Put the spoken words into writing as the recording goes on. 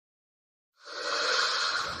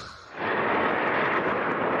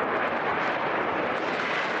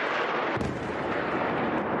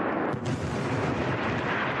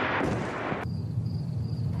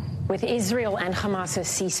With Israel and Hamas's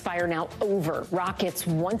ceasefire now over, rockets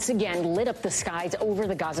once again lit up the skies over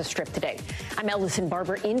the Gaza Strip today. I'm Ellison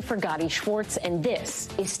Barber in for Gadi, Schwartz, and this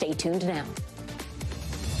is Stay Tuned Now.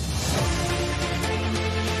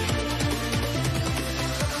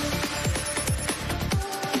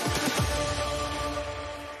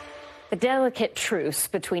 The delicate truce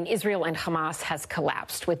between Israel and Hamas has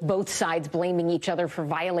collapsed, with both sides blaming each other for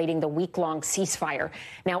violating the week-long ceasefire.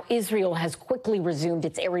 Now, Israel has quickly resumed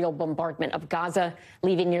its aerial bombardment of Gaza,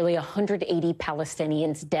 leaving nearly 180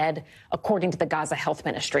 Palestinians dead, according to the Gaza Health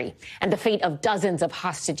Ministry. And the fate of dozens of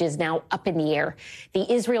hostages now up in the air.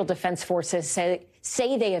 The Israel Defense Forces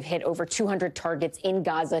say they have hit over 200 targets in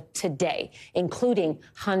Gaza today, including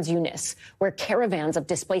Khan Yunis, where caravans of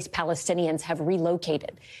displaced Palestinians have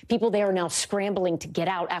relocated. People there are now scrambling to get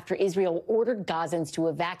out after Israel ordered Gazans to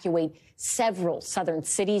evacuate several southern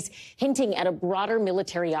cities, hinting at a broader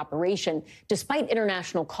military operation, despite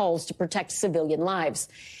international calls to protect civilian lives.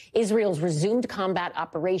 Israel's resumed combat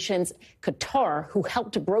operations. Qatar, who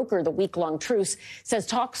helped broker the week-long truce, says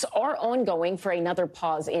talks are ongoing for another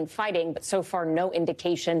pause in fighting, but so far no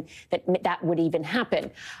indication that that would even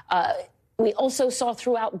happen. We also saw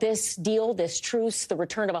throughout this deal, this truce, the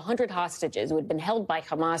return of 100 hostages who had been held by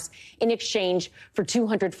Hamas in exchange for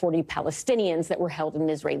 240 Palestinians that were held in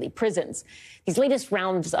Israeli prisons. These latest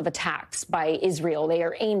rounds of attacks by Israel, they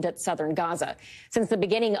are aimed at southern Gaza. Since the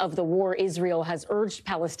beginning of the war, Israel has urged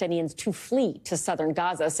Palestinians to flee to southern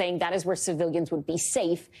Gaza, saying that is where civilians would be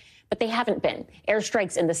safe. But they haven't been.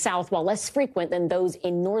 Airstrikes in the south, while less frequent than those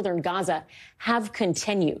in northern Gaza, have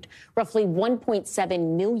continued. Roughly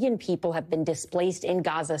 1.7 million people have been displaced in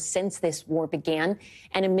Gaza since this war began,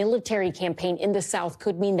 and a military campaign in the south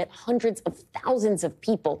could mean that hundreds of thousands of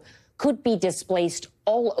people could be displaced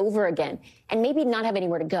all over again and maybe not have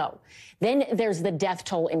anywhere to go. Then there's the death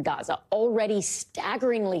toll in Gaza, already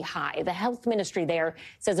staggeringly high. The health ministry there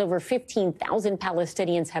says over 15,000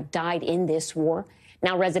 Palestinians have died in this war.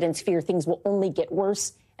 Now residents fear things will only get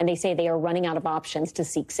worse, and they say they are running out of options to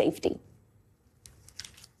seek safety.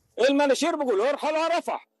 المناشير بيقولوا ارحل على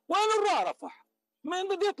رفح، وين نروح رفح؟ مين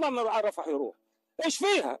بده يطلع من رفح يروح؟ ايش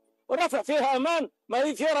فيها؟ رفح فيها امان؟ ما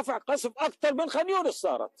هي فيها رفح قصف اكثر من خان يونس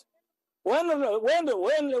صارت.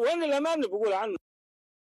 وين الامان اللي بيقول عنه؟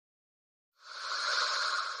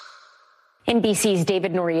 NBC's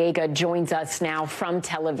David Noriega joins us now from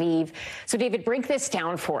Tel Aviv. So, David, break this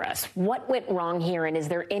down for us. What went wrong here, and is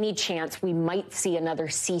there any chance we might see another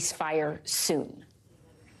ceasefire soon?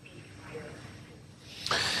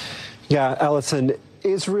 Yeah, Ellison,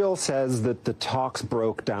 Israel says that the talks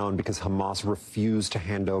broke down because Hamas refused to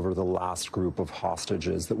hand over the last group of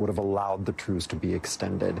hostages that would have allowed the truce to be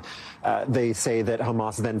extended. They say that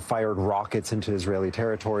Hamas then fired rockets into Israeli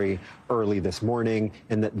territory early this morning,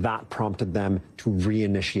 and that prompted them to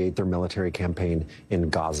reinitiate their military campaign in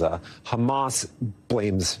Gaza. Hamas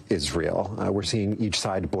blames Israel. We're seeing each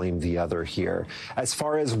side blame the other here. As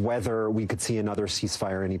far as whether we could see another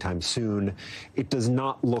ceasefire anytime soon, it does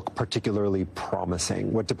not look particularly promising.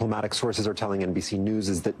 What diplomatic sources are telling NBC News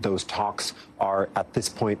is that those talks are, at this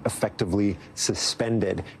point, effectively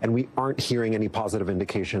suspended, and we aren't hearing any positive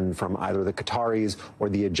indication from either the Qataris or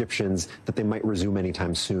the Egyptians that they might resume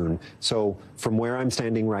anytime soon. So from where I'm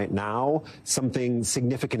standing right now, something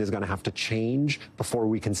significant is going to have to change before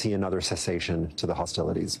we can see another cessation to the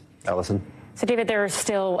hostilities. Ellison? So, David, there are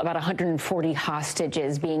still about 140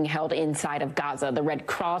 hostages being held inside of Gaza. The Red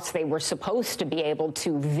Cross, they were supposed to be able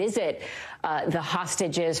to visit the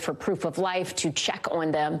hostages for proof of life, to check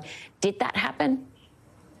on them. Did that happen?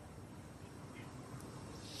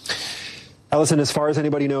 Ellison, as far as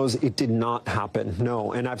anybody knows, it did not happen,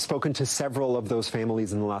 no. And I've spoken to several of those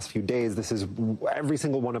families in the last few days. Every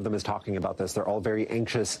single one of them is talking about this. They're all very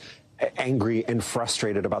anxious, angry, and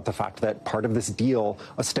frustrated about the fact that part of this deal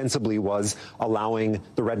ostensibly was allowing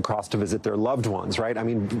the Red Cross to visit their loved ones, right? I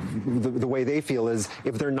mean, the way they feel is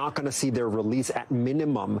if they're not going to see their release, at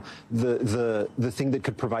minimum, the thing that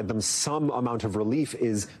could provide them some amount of relief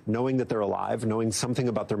is knowing that they're alive, knowing something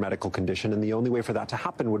about their medical condition, and the only way for that to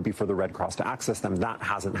happen would be for the Red Cross to access them. That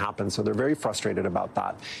hasn't happened, so they're very frustrated about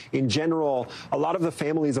that. In general, a lot of the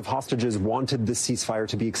families of hostages wanted this ceasefire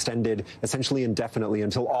to be extended essentially indefinitely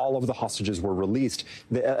until all of the hostages were released.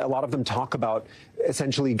 A lot of them talk about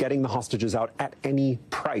essentially getting the hostages out at any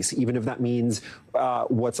price, even if that means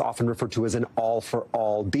what's often referred to as an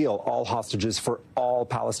all-for-all deal, all hostages for all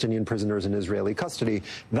Palestinian prisoners in Israeli custody.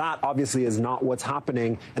 That obviously is not what's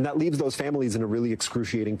happening, and that leaves those families in a really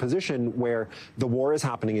excruciating position where the war is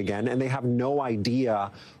happening again, and they have no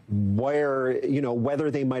idea where, whether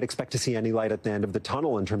they might expect to see any light at the end of the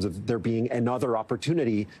tunnel in terms of there being another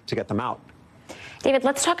opportunity to get them out. David,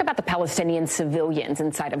 let's talk about the Palestinian civilians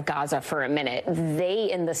inside of Gaza for a minute.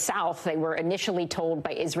 They, in the south, they were initially told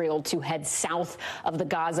by Israel to head south of the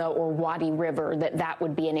Gaza or Wadi River, that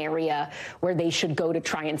would be an area where they should go to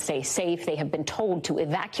try and stay safe. They have been told to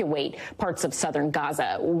evacuate parts of southern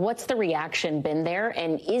Gaza. What's the reaction been there?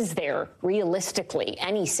 And is there realistically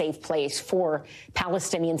any safe place for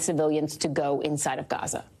Palestinian civilians to go inside of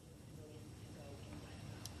Gaza?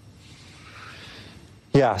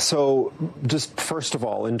 Yeah, so just first of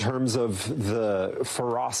all, in terms of the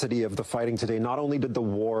ferocity of the fighting today, not only did the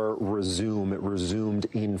war resume, it resumed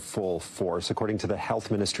in full force. According to the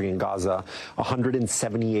health ministry in Gaza,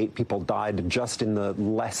 178 people died just in the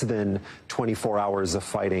less than 24 hours of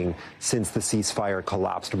fighting since the ceasefire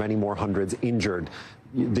collapsed. Many more hundreds injured.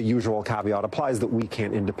 The usual caveat applies that we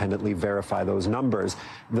can't independently verify those numbers.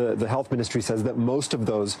 The health ministry says that most of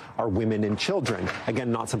those are women and children.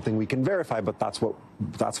 Again, not something we can verify, but that's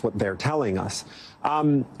what they're telling us.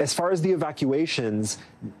 As far as the evacuations,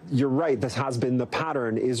 you're right. This has been the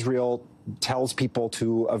pattern. Israel tells people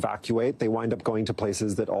to evacuate. They wind up going to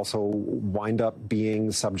places that also wind up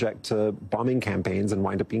being subject to bombing campaigns and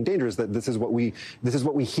wind up being dangerous. That this is what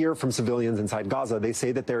we hear from civilians inside Gaza. They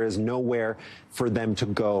say that there is nowhere for them to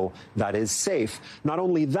go that is safe. Not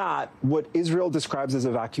only that, what Israel describes as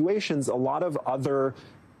evacuations, a lot of other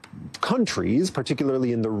countries,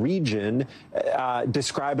 particularly in the region,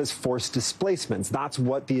 describe as forced displacements. That's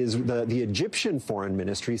what the Egyptian foreign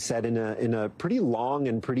ministry said in a pretty long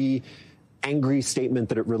and pretty angry statement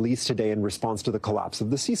that it released today in response to the collapse of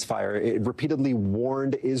the ceasefire. It repeatedly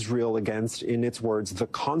warned Israel against, in its words, the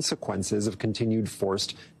consequences of continued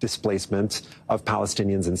forced displacement of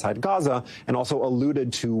Palestinians inside Gaza, and also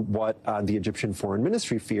alluded to what the Egyptian foreign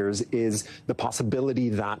ministry fears is the possibility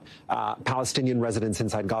that Palestinian residents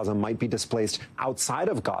inside Gaza might be displaced outside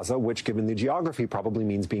of Gaza, which, given the geography, probably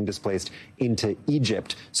means being displaced into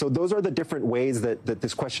Egypt. So those are the different ways that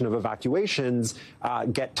this question of evacuations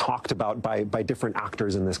get talked about by different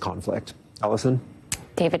actors in this conflict. Allison?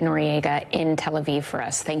 David Noriega in Tel Aviv for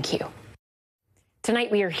us. Thank you.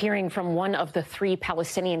 Tonight, we are hearing from one of the 3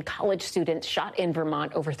 Palestinian college students shot in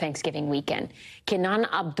Vermont over Thanksgiving weekend. Kenan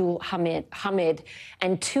Abdul Hamid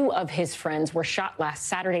and 2 of his friends were shot last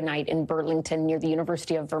Saturday night in Burlington near the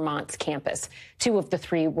University of Vermont's campus. 2 of the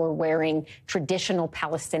 3 were wearing traditional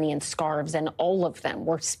Palestinian scarves, and all of them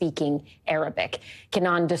were speaking Arabic.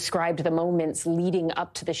 Kenan described the moments leading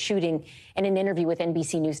up to the shooting in an interview with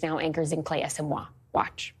NBC News Now anchor Zinkley Asimwa.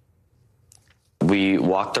 Watch. We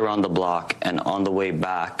walked around the block, and on the way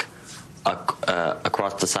back,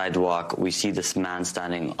 across the sidewalk, we see this man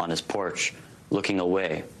standing on his porch, looking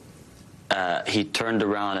away. He turned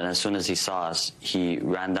around, and as soon as he saw us, he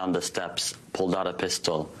ran down the steps, pulled out a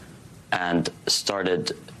pistol, and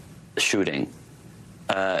started shooting.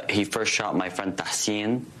 He first shot my friend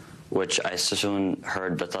Tahsin, which I soon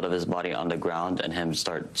heard the thud of his body on the ground and him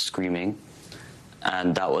start screaming.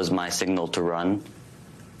 And that was my signal to run.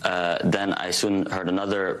 Then I soon heard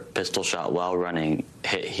another pistol shot while running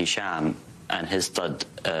hit Hisham, and his stud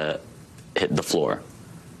hit the floor.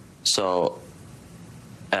 So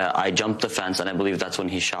I jumped the fence, and I believe that's when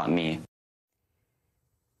he shot me.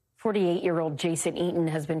 48-year-old Jason Eaton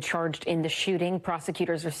has been charged in the shooting.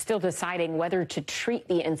 Prosecutors are still deciding whether to treat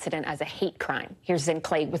the incident as a hate crime. Here's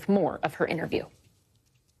Zinkley with more of her interview.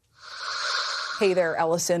 Hey there,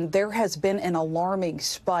 Ellison. There has been an alarming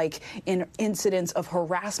spike in incidents of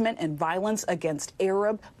harassment and violence against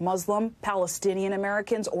Arab, Muslim, Palestinian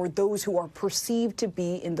Americans, or those who are perceived to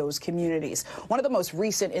be in those communities. One of the most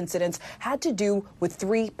recent incidents had to do with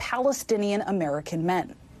 3 Palestinian American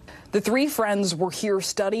men. The 3 friends were here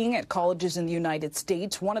studying at colleges in the United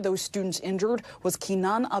States. One of those students injured was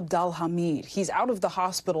Kenan Abdul Hamid. He's out of the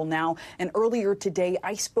hospital now, and earlier today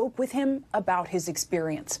I spoke with him about his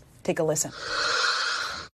experience. Take a listen.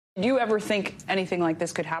 Do you ever think anything like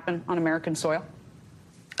this could happen on American soil?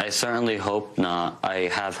 I certainly hope not. I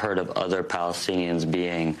have heard of other Palestinians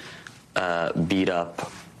being beat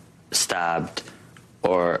up, stabbed,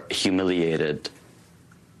 or humiliated.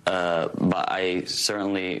 But I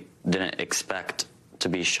certainly didn't expect to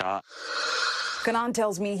be shot. Kenan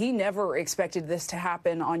tells me he never expected this to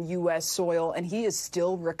happen on U.S. soil, and he is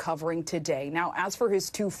still recovering today. Now, as for his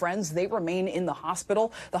 2 friends, they remain in the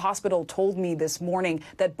hospital. The hospital told me this morning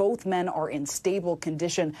that both men are in stable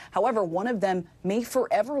condition. However, one of them may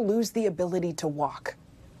forever lose the ability to walk.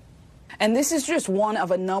 And this is just one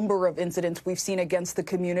of a number of incidents we've seen against the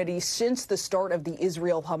community since the start of the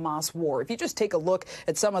Israel-Hamas war. If you just take a look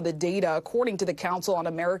at some of the data, according to the Council on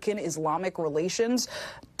American Islamic Relations,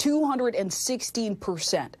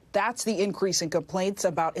 216%. That's the increase in complaints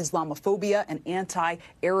about Islamophobia and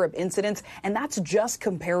anti-Arab incidents, and that's just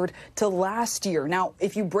compared to last year. Now,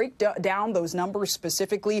 if you break down those numbers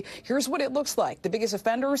specifically, here's what it looks like. The biggest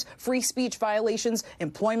offenders: free speech violations,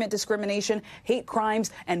 employment discrimination, hate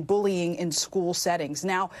crimes, and bullying in school settings.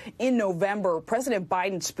 Now, in November, President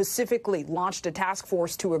Biden specifically launched a task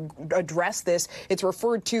force to address this. It's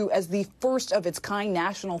referred to as the first of its kind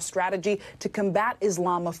national strategy to combat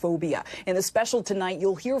Islamophobia. In the special tonight,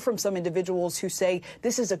 you'll hear from some individuals who say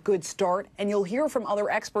this is a good start, and you'll hear from other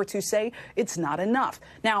experts who say it's not enough.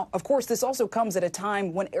 Now, of course, this also comes at a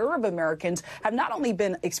time when Arab Americans have not only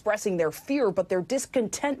been expressing their fear, but their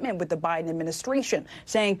discontentment with the Biden administration,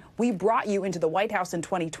 saying, we brought you into the White House in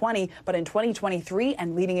 2020, but in 2023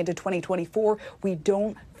 and leading into 2024, we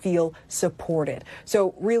don't feel supported.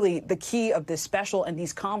 So really, the key of this special and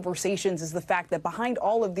these conversations is the fact that behind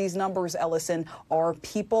all of these numbers, Ellison, are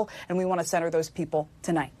people, and we want to center those people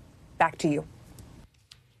tonight. Back to you.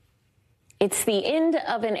 It's the end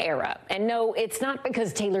of an era. And no, it's not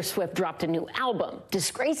because Taylor Swift dropped a new album.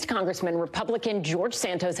 Disgraced Congressman Republican George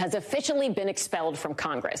Santos has officially been expelled from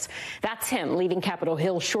Congress. That's him leaving Capitol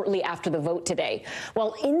Hill shortly after the vote today.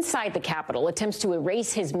 While inside the Capitol, attempts to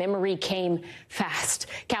erase his memory came fast.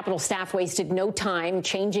 Capitol staff wasted no time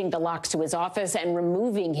changing the locks to his office and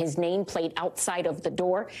removing his nameplate outside of the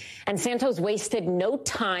door. And Santos wasted no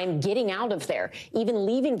time getting out of there, even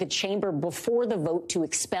leaving the chamber before the vote to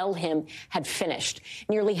expel him had finished.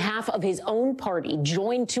 Nearly half of his own party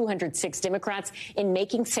joined 206 Democrats in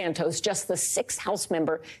making Santos just the 6th House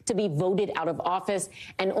member to be voted out of office,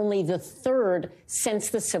 and only the 3rd since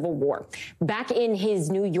the Civil War. Back in his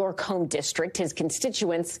New York home district, his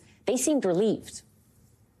constituents, they seemed relieved.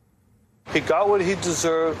 He got what he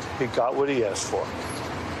deserved. He got what he asked for.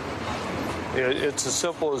 It's as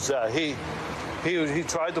simple as that. He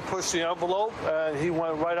tried to push the envelope, and he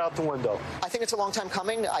went right out the window. I think it's a long time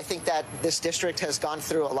coming. I think that this district has gone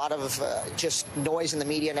through a lot of just noise in the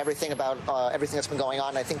media and everything about everything that's been going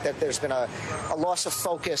on. I think that there's been a loss of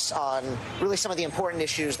focus on really some of the important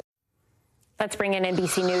issues. Let's bring in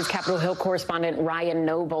NBC News Capitol Hill correspondent Ryan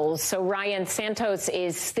Nobles. So, Ryan, Santos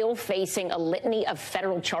is still facing a litany of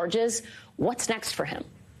federal charges. What's next for him?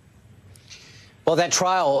 Well, that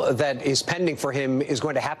trial that is pending for him is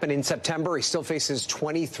going to happen in September. He still faces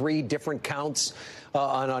 23 different counts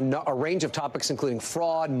on a range of topics, including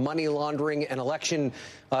fraud, money laundering, and election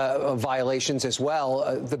violations as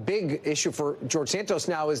well. The big issue for George Santos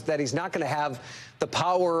now is that he's not going to have the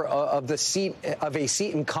power of a seat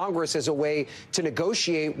in Congress as a way to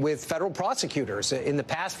negotiate with federal prosecutors. In the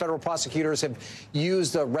past, federal prosecutors have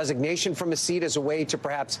used a resignation from a seat as a way to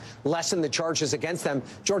perhaps lessen the charges against them.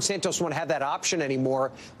 George Santos won't have that option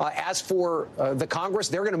anymore. As for the Congress,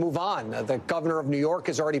 they're going to move on. The governor of New York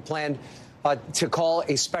has already planned to call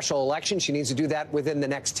a special election. She needs to do that within the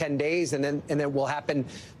next 10 days, and then it will happen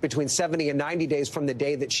between 70 and 90 days from the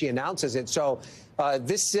day that she announces it. So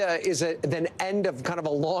this is an end of kind of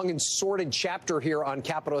a long and sordid chapter here on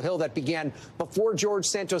Capitol Hill that began before George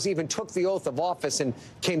Santos even took the oath of office and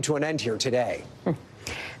came to an end here today.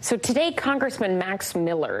 So today, Congressman Max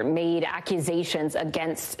Miller made accusations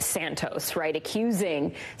against Santos, right,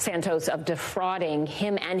 accusing Santos of defrauding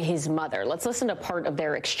him and his mother. Let's listen to part of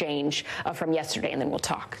their exchange from yesterday, and then we'll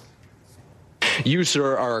talk. You,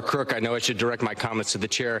 sir, are a crook. I know I should direct my comments to the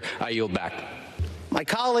chair. I yield back. My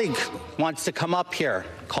colleague wants to come up here,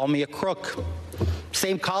 call me a crook.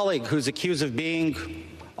 Same colleague who's accused of being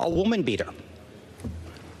a woman beater.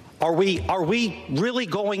 Are we really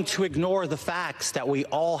going to ignore the facts that we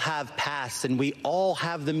all have passed and we all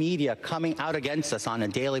have the media coming out against us on a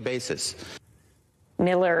daily basis?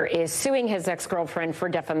 Miller is suing his ex-girlfriend for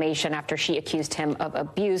defamation after she accused him of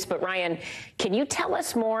abuse. But Ryan, can you tell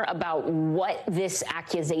us more about what this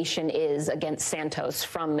accusation is against Santos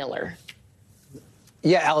from Miller?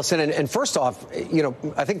 Yeah, Allison, and first off, you know,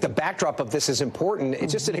 I think the backdrop of this is important.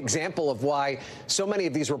 It's just an example of why so many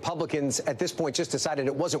of these Republicans at this point just decided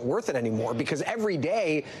it wasn't worth it anymore, because every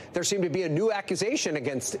day there seemed to be a new accusation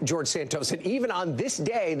against George Santos. And even on this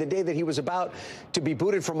day, the day that he was about to be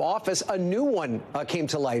booted from office, a new one came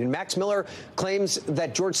to light. And Max Miller claims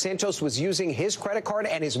that George Santos was using his credit card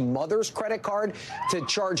and his mother's credit card to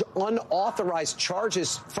charge unauthorized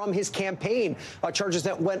charges from his campaign, charges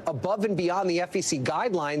that went above and beyond the FEC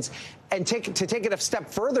guidelines. And to take it a step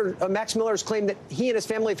further, Max Miller has claimed that he and his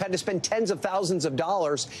family have had to spend tens of thousands of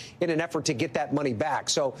dollars in an effort to get that money back.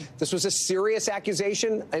 So this was a serious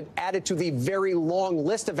accusation added to the very long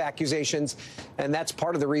list of accusations. And that's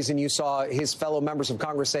part of the reason you saw his fellow members of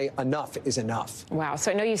Congress say enough is enough. Wow.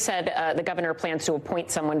 So I know you said the governor plans to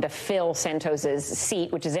appoint someone to fill Santos's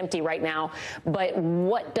seat, which is empty right now. But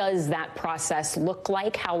what does that process look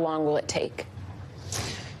like? How long will it take?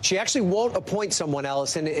 She actually won't appoint someone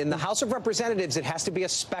else. And in the House of Representatives, it has to be a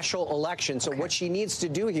special election. So what she needs to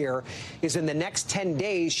do here is in the next 10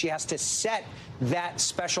 days, she has to set that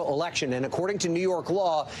special election. And according to New York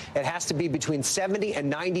law, it has to be between 70 and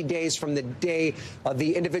 90 days from the day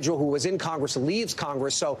the individual who was in Congress leaves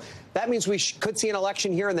Congress. So that means we could see an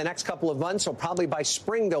election here in the next couple of months. So probably by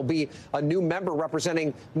spring, there'll be a new member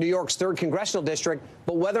representing New York's 3rd congressional district.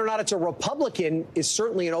 But whether or not it's a Republican is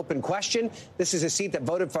certainly an open question. This is a seat that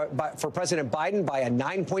voted for President Biden by a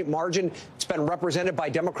 9-point margin. It's been represented by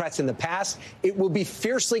Democrats in the past. It will be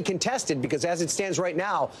fiercely contested because as it stands right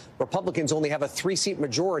now, Republicans only have a 3-seat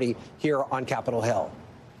majority here on Capitol Hill.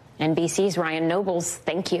 NBC's Ryan Nobles,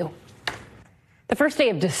 thank you. The first day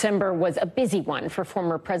of December was a busy one for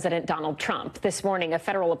former President Donald Trump. This morning, a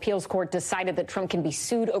federal appeals court decided that Trump can be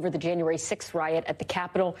sued over the January 6th riot at the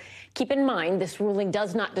Capitol. Keep in mind, this ruling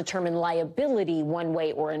does not determine liability one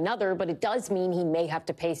way or another, but it does mean he may have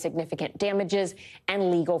to pay significant damages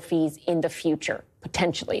and legal fees in the future,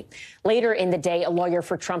 potentially. Later in the day, a lawyer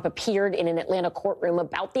for Trump appeared in an Atlanta courtroom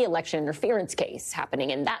about the election interference case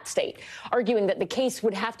happening in that state, arguing that the case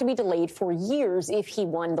would have to be delayed for years if he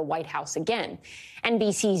won the White House again.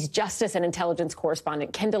 NBC's Justice and Intelligence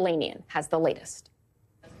correspondent Ken Delanian has the latest.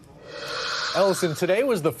 Ellison, today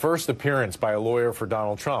was the first appearance by a lawyer for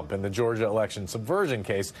Donald Trump in the Georgia election subversion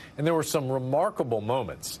case, and there were some remarkable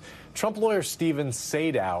moments. Trump lawyer Stephen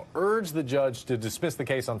Sadow urged the judge to dismiss the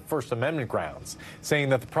case on First Amendment grounds, saying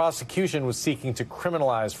that the prosecution was seeking to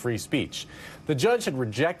criminalize free speech. The judge had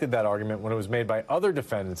rejected that argument when it was made by other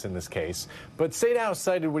defendants in this case, but Sadow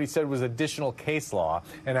cited what he said was additional case law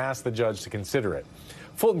and asked the judge to consider it.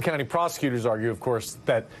 Fulton County prosecutors argue, of course,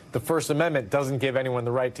 that the First Amendment doesn't give anyone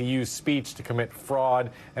the right to use speech to commit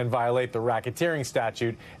fraud and violate the racketeering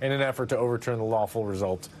statute in an effort to overturn the lawful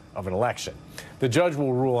result of an election. The judge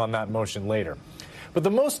will rule on that motion later. But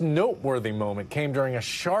the most noteworthy moment came during a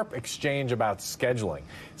sharp exchange about scheduling.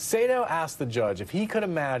 Sadow asked the judge if he could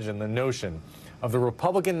imagine the notion of the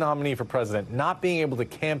Republican nominee for president not being able to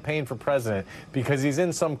campaign for president because he's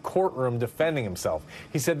in some courtroom defending himself.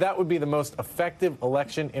 He said that would be the most effective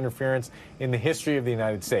election interference in the history of the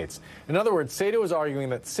United States. In other words, Sadow is arguing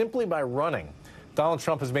that simply by running, Donald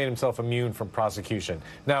Trump has made himself immune from prosecution.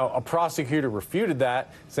 Now, a prosecutor refuted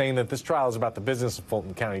that, saying that this trial is about the business of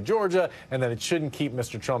Fulton County, Georgia, and that it shouldn't keep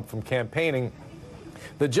Mr. Trump from campaigning.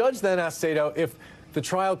 The judge then asked Sadow if the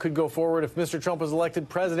trial could go forward if Mr. Trump was elected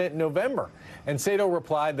president in November. And Sadow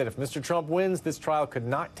replied that if Mr. Trump wins, this trial could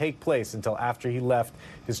not take place until after he left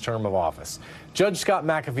his term of office. Judge Scott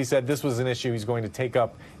McAfee said this was an issue he's going to take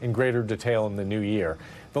up in greater detail in the new year.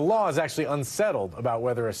 The law is actually unsettled about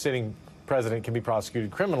whether a sitting president can be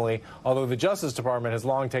prosecuted criminally, although the Justice Department has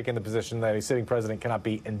long taken the position that a sitting president cannot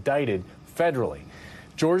be indicted federally.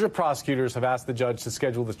 Georgia prosecutors have asked the judge to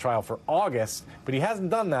schedule this trial for August, but he hasn't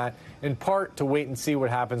done that, in part to wait and see what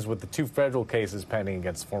happens with the 2 federal cases pending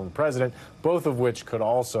against the former president, both of which could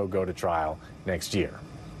also go to trial next year.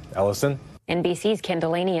 Ellison? NBC's Ken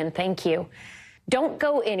Delanian, thank you. Don't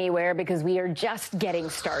go anywhere because we are just getting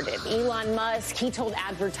started. Elon Musk, he told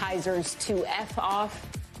advertisers to F off.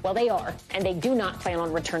 Well, they are, and they do not plan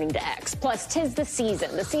on returning to X. Plus, 'tis the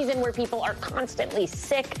season where people are constantly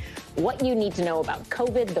sick. What you need to know about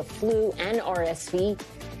COVID, the flu, and RSV.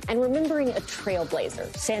 And remembering a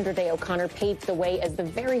trailblazer, Sandra Day O'Connor paved the way as the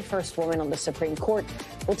very first woman on the Supreme Court.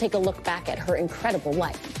 We'll take a look back at her incredible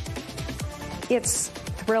life. It's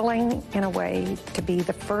thrilling in a way to be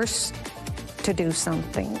the first to do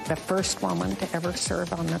something, the first woman to ever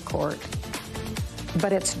serve on the court.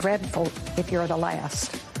 But it's dreadful if you're the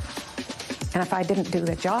last. And if I didn't do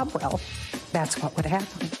the job well, that's what would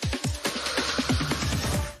happen.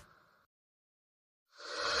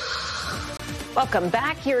 Welcome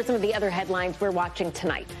back. Here are some of the other headlines we're watching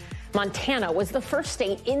tonight. Montana was the first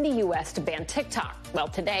state in the U.S. to ban TikTok. Well,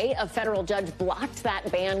 today, a federal judge blocked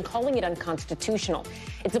that ban, calling it unconstitutional.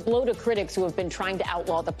 It's a blow to critics who have been trying to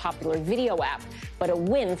outlaw the popular video app, but a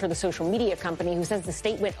win for the social media company who says the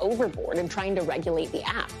state went overboard in trying to regulate the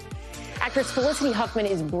app. Actress Felicity Huffman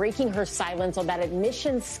is breaking her silence on that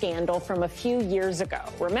admissions scandal from a few years ago.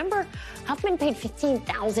 Remember, Huffman paid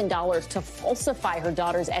 $15,000 to falsify her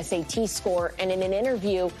daughter's SAT score, and in an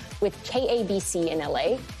interview with KABC in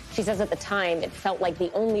LA, she says at the time it felt like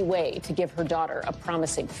the only way to give her daughter a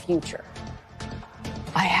promising future.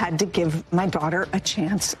 I had to give my daughter a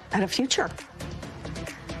chance at a future.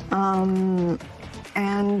 And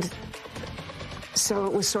so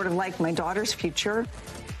it was sort of like my daughter's future,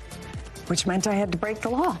 which meant I had to break the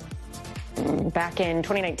law. Back in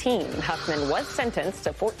 2019, Huffman was sentenced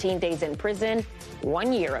to 14 days in prison,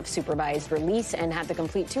 1 year of supervised release, and had to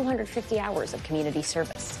complete 250 hours of community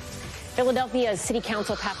service. Philadelphia's city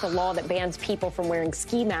council passed a law that bans people from wearing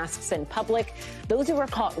ski masks in public. Those who are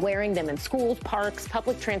caught wearing them in schools, parks,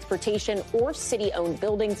 public transportation, or city-owned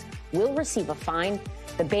buildings will receive a fine.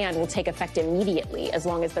 The ban will take effect immediately as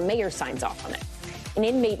long as the mayor signs off on it. An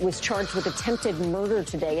inmate was charged with attempted murder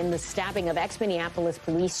today in the stabbing of ex-Minneapolis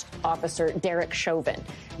police officer Derek Chauvin.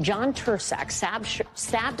 John Tursak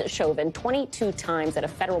stabbed Chauvin 22 times at a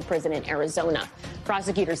federal prison in Arizona.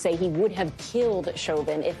 Prosecutors say he would have killed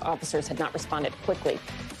Chauvin if officers had not responded quickly.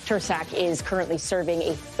 Tursak is currently serving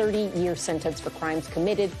a 30-year sentence for crimes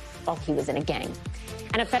committed while he was in a gang.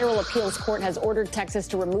 And a federal appeals court has ordered Texas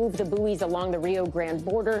to remove the buoys along the Rio Grande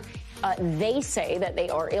border. They say that they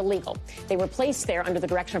are illegal. They were placed there under the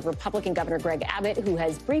direction of Republican Governor Greg Abbott, who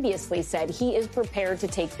has previously said he is prepared to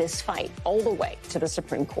take this fight all the way to the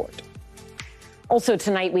Supreme Court. Also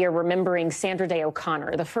tonight, we are remembering Sandra Day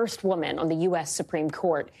O'Connor, the first woman on the U.S. Supreme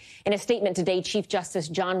Court. In a statement today, Chief Justice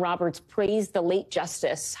John Roberts praised the late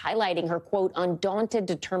justice, highlighting her, quote, undaunted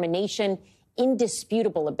determination,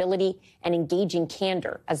 indisputable ability, and engaging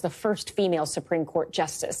candor as the first female Supreme Court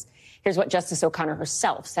justice. Here's what Justice O'Connor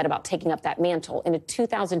herself said about taking up that mantle in a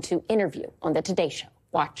 2002 interview on The Today Show.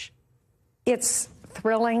 Watch. It's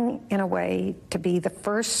thrilling in a way to be the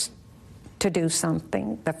first to do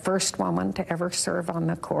something, the first woman to ever serve on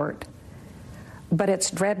the court. But it's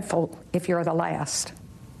dreadful if you're the last.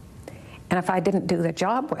 And if I didn't do the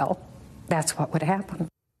job well, that's what would happen.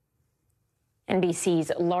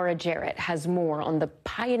 NBC's Laura Jarrett has more on the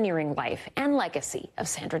pioneering life and legacy of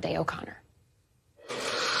Sandra Day O'Connor.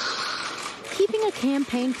 Keeping a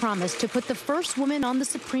campaign promise to put the first woman on the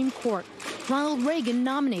Supreme Court, Ronald Reagan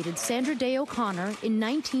nominated Sandra Day O'Connor in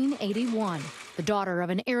 1981. The daughter of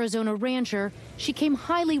an Arizona rancher, she came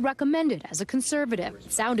highly recommended as a conservative.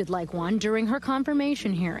 Sounded like one during her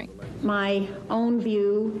confirmation hearing. My own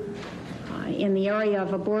view in the area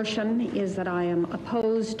of abortion is that I am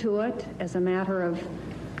opposed to it as a matter of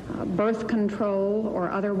birth control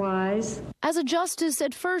or otherwise. As a justice,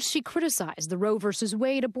 at first she criticized the Roe v.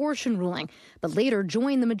 Wade abortion ruling, but later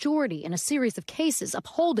joined the majority in a series of cases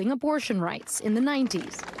upholding abortion rights in the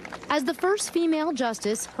 90s. As the first female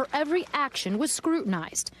justice, her every action was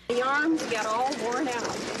scrutinized. The arms get all worn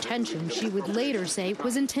out. Tension she would later say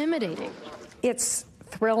was intimidating. It's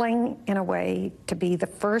thrilling in a way to be the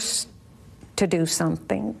first to do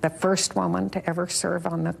something, the first woman to ever serve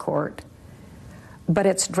on the court. But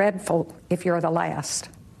it's dreadful if you're the last.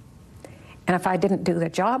 And if I didn't do the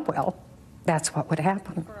job well, that's what would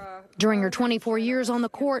happen. During her 24 years on the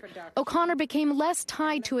court, O'Connor became less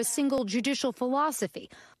tied to a single judicial philosophy.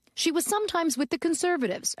 She was sometimes with the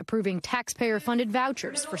conservatives, approving taxpayer-funded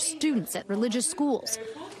vouchers for students at religious schools,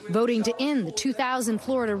 voting to end the 2000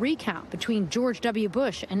 Florida recount between George W.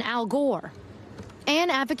 Bush and Al Gore,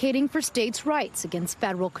 and advocating for states' rights against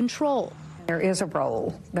federal control. There is a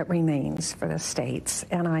role that remains for the states,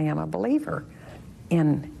 and I am a believer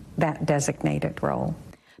in that designated role.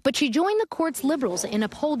 But she joined the court's liberals in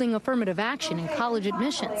upholding affirmative action in college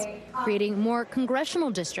admissions, creating more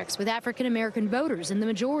congressional districts with African-American voters in the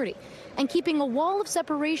majority, and keeping a wall of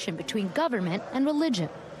separation between government and religion.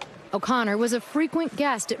 O'Connor was a frequent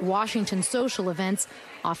guest at Washington social events,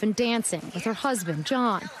 often dancing with her husband,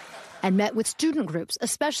 John, and met with student groups,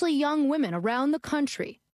 especially young women around the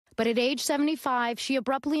country. But at age 75, she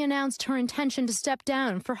abruptly announced her intention to step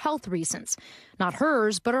down for health reasons, not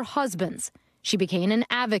hers, but her husband's. She became an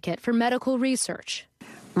advocate for medical research.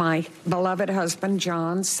 My beloved husband,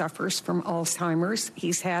 John, suffers from Alzheimer's.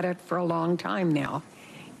 He's had it for a long time now,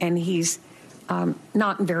 and he's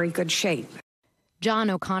not in very good shape. John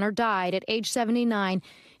O'Connor died at age 79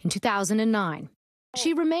 in 2009.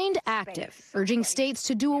 She remained active, urging states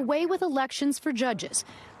to do away with elections for judges,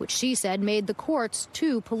 which she said made the courts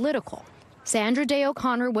too political. Sandra Day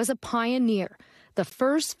O'Connor was a pioneer, the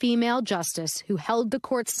first female justice who held the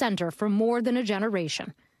court's center for more than a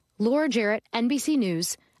generation. Laura Jarrett, NBC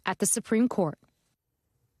News, at the Supreme Court.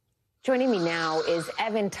 Joining me now is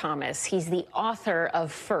Evan Thomas. He's the author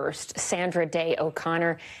of First, Sandra Day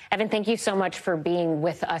O'Connor. Evan, thank you so much for being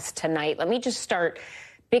with us tonight. Let me just start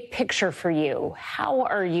big picture for you. How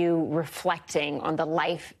are you reflecting on the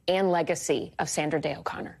life and legacy of Sandra Day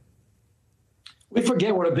O'Connor? We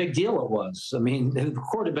forget what a big deal it was. I mean, the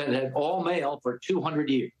court had been all male for 200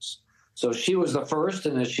 years. So she was the first,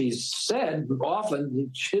 and as she's said often,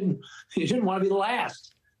 she didn't want to be the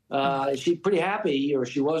last. She's pretty happy, or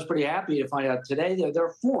she was pretty happy to find out today that there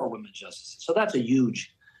are 4 women justices. So that's a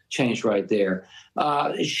huge change right there.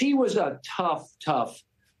 She was a tough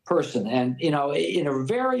person. And, you know, in her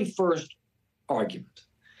very first argument,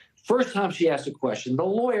 first time she asked a question, the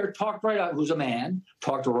lawyer talked right out, who's a man,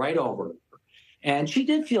 talked right over her. And she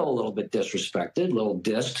did feel a little bit disrespected, a little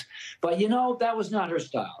dissed. But, you know, that was not her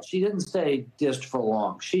style. She didn't stay dissed for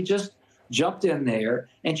long. She just jumped in there,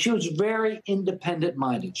 and she was very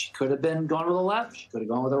independent-minded. She could have been gone with the left. She could have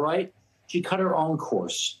gone with the right. She cut her own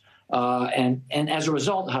course, and as a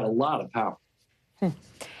result, had a lot of power.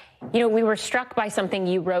 You know, we were struck by something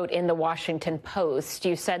you wrote in the Washington Post.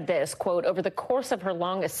 You said this, quote, over the course of her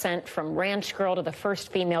long ascent from ranch girl to the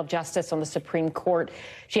first female justice on the Supreme Court,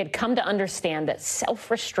 she had come to understand that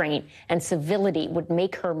self-restraint and civility would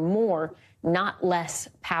make her more, not less,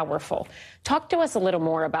 powerful. Talk to us a little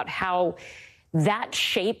more about how that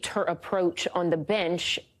shaped her approach on the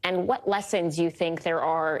bench and what lessons you think there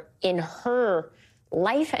are in her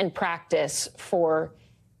life and practice for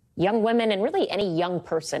young women and really any young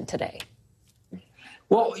person today.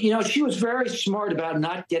 Well, you know, she was very smart about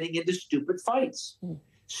not getting into stupid fights,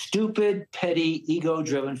 stupid, petty,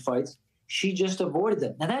 ego-driven fights. She just avoided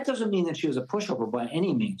them. Now, that doesn't mean that she was a pushover by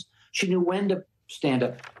any means. She knew when to stand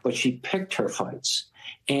up, but she picked her fights.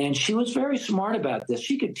 And she was very smart about this.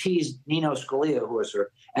 She could tease Nino Scalia, who was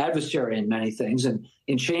her adversary in many things. And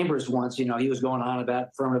in Chambers once, you know, he was going on about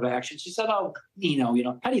affirmative action. She said, oh, Nino, you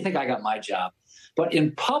know, how do you think I got my job? But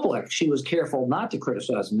in public, she was careful not to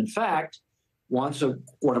criticize him. In fact, once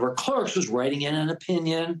one of her clerks was writing in an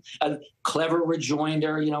opinion, a clever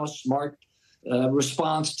rejoinder, you know, a smart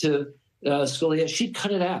response to Scalia. She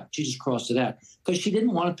cut it out. She just crossed it out because she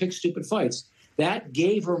didn't want to pick stupid fights. That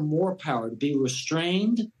gave her more power to be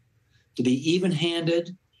restrained, to be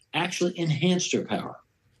even-handed, actually enhanced her power.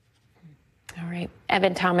 All right.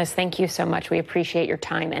 Evan Thomas, thank you so much. We appreciate your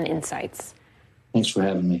time and insights. Thanks for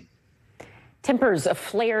having me. Tempers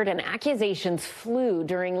flared and accusations flew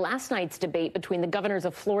during last night's debate between the governors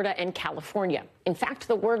of Florida and California. In fact,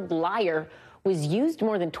 the word liar was used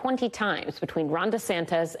more than 20 times between Ron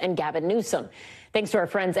DeSantis and Gavin Newsom. Thanks to our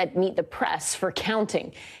friends at Meet the Press for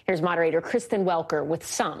counting. Here's moderator Kristen Welker with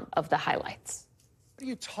some of the highlights. What are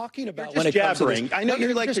you talking about when it comes to this? I know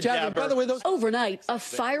you like to jabber. By the way, Overnight, a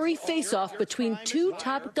fiery face-off between 2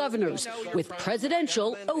 top governors with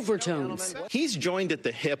presidential overtones. He's joined at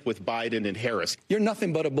the hip with Biden and Harris. You're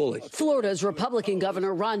nothing but a bully. Florida's Republican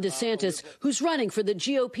Governor Ron DeSantis, who's running for the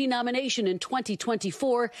GOP nomination in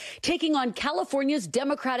 2024, taking on California's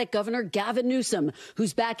Democratic Governor Gavin Newsom,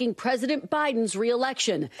 who's backing President Biden's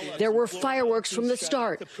re-election. There were fireworks from the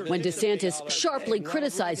start when DeSantis sharply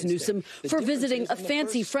criticized Newsom for visiting a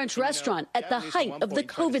fancy French restaurant at the height of the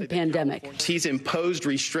COVID pandemic. He's imposed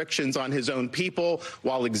restrictions on his own people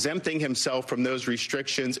while exempting himself from those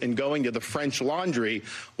restrictions and going to the French Laundry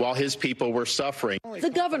while his people were suffering. The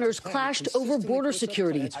governors clashed over border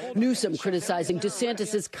security. Newsom criticizing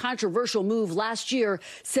DeSantis' controversial move last year,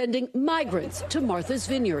 sending migrants to Martha's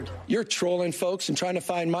Vineyard. You're trolling folks and trying to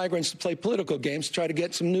find migrants to play political games to try to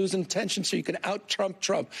get some news and attention so you can out-Trump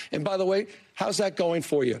Trump. And by the way, how's that going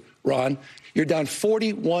for you, Ron? You're down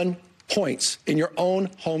 41 points in your own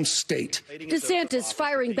home state. DeSantis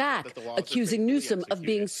firing back, accusing Newsom of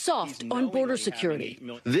being soft on border security.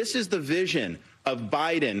 This is the vision of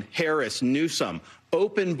Biden, Harris, Newsom.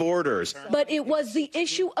 Open borders. But it was the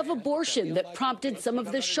issue of abortion that prompted some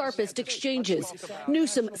of the sharpest exchanges.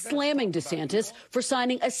 Newsom slamming DeSantis for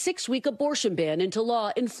signing a 6-week abortion ban into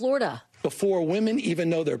law in Florida. Before women even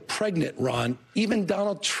know they're pregnant, Ron, even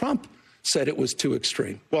Donald Trump said it was too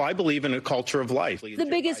extreme. Well, I believe in a culture of life. The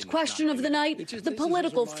biggest question of the night, the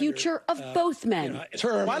political future of both men.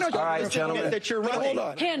 Why don't you admit that you're right?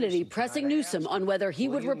 Hannity pressing Newsom on whether he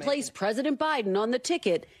would replace President Biden on the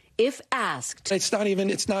ticket if asked. It's not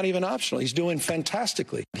even optional. He's doing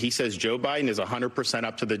fantastically. He says Joe Biden is 100%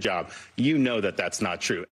 up to the job. You know that that's not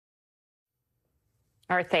true.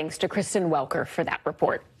 Our thanks to Kristen Welker for that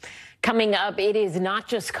report. Coming up, it is not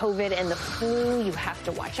just COVID and the flu you have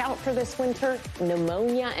to watch out for this winter.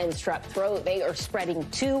 Pneumonia and strep throat, they are spreading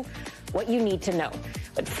too. What you need to know.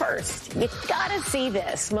 But first, you gotta see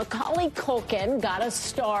this. Macaulay Culkin got a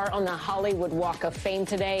star on the Hollywood Walk of Fame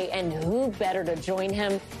today, and who better to join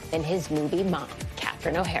him than his movie mom,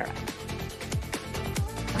 Catherine O'Hara.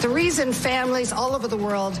 The reason families all over the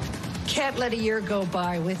world can't let a year go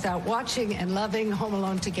by without watching and loving Home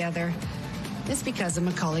Alone together is because of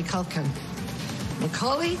Macaulay Culkin.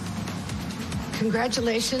 Macaulay,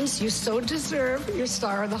 congratulations. You so deserve your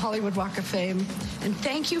star on the Hollywood Walk of Fame. And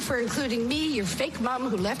thank you for including me, your fake mom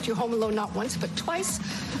who left you home alone not once but twice,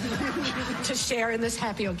 to share in this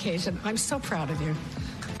happy occasion. I'm so proud of you.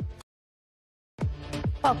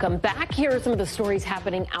 Welcome back. Here are some of the stories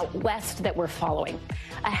happening out west that we're following.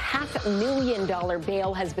 A $500,000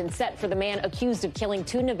 bail has been set for the man accused of killing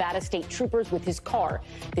 2 Nevada state troopers with his car.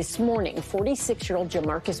 This morning, 46-year-old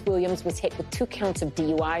Jamarcus Williams was hit with 2 counts of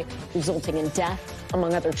DUI, resulting in death,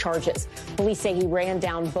 among other charges. Police say he ran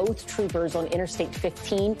down both troopers on Interstate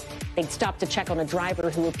 15. They'd stopped to check on a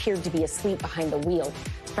driver who appeared to be asleep behind the wheel.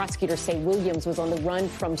 Prosecutors say Williams was on the run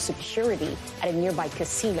from security at a nearby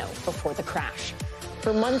casino before the crash.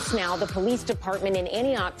 For months now, the police department in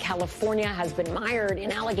Antioch, California, has been mired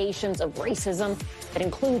in allegations of racism that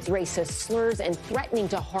includes racist slurs and threatening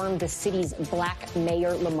to harm the city's black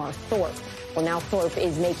mayor, Lamar Thorpe. Well, now Thorpe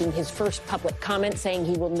is making his first public comment, saying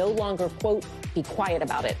he will no longer, quote, be quiet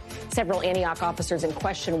about it. Several Antioch officers in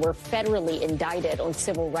question were federally indicted on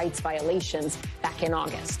civil rights violations back in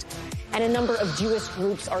August. And a number of Jewish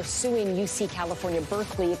groups are suing UC California,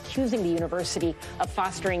 Berkeley, accusing the university of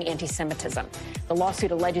fostering anti-Semitism. The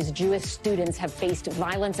lawsuit alleges Jewish students have faced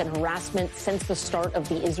violence and harassment since the start of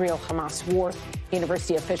the Israel-Hamas war.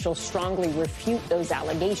 University officials strongly refute those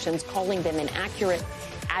allegations, calling them inaccurate,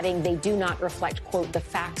 adding they do not reflect, quote, the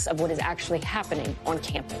facts of what is actually happening on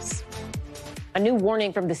campus. A new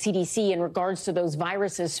warning from the CDC in regards to those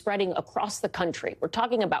viruses spreading across the country. We're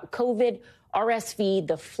talking about COVID, RSV,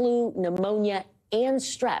 the flu, pneumonia, and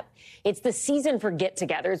strep. It's the season for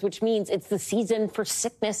get-togethers, which means it's the season for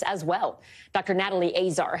sickness as well. Dr. Natalie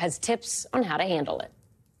Azar has tips on how to handle it.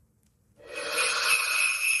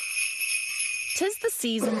 'Tis the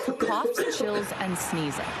season for coughs, chills, and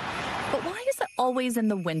sneezing. But why is it always in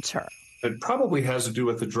the winter? It probably has to do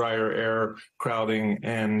with the drier air crowding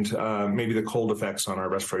and maybe the cold effects on our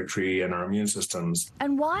respiratory tree and our immune systems.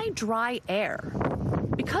 And why dry air?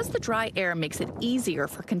 Because the dry air makes it easier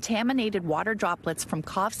for contaminated water droplets from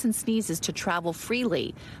coughs and sneezes to travel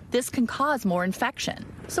freely, this can cause more infection.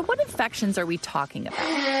 So what infections are we talking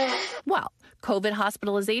about? Well, COVID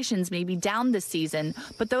hospitalizations may be down this season,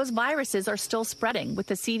 but those viruses are still spreading, with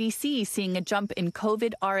the CDC seeing a jump in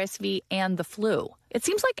COVID, RSV, and the flu. It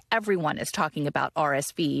seems like everyone is talking about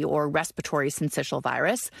RSV, or respiratory syncytial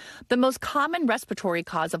virus, the most common respiratory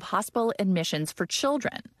cause of hospital admissions for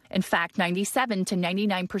children. In fact, 97 to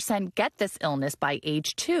 99% get this illness by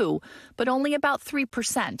age 2, but only about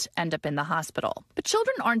 3% end up in the hospital. But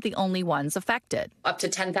children aren't the only ones affected. Up to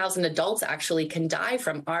 10,000 adults actually can die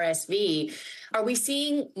from RSV. Are we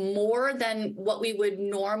seeing more than what we would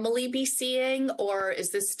normally be seeing, or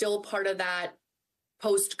is this still part of that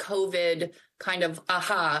post-COVID kind of,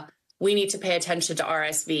 we need to pay attention to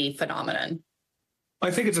RSV phenomenon? I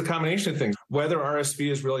think it's a combination of things. Whether RSV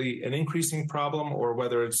is really an increasing problem or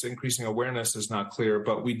whether it's increasing awareness is not clear,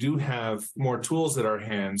 but we do have more tools at our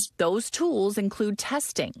hands. Those tools include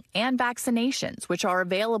testing and vaccinations, which are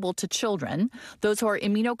available to children, those who are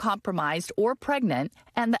immunocompromised or pregnant,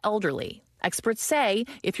 and the elderly. Experts say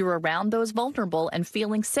if you're around those vulnerable and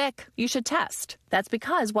feeling sick, you should test. That's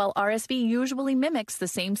because while RSV usually mimics the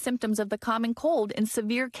same symptoms of the common cold, in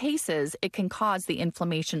severe cases, it can cause the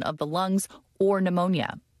inflammation of the lungs or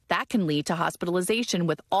pneumonia. That can lead to hospitalization,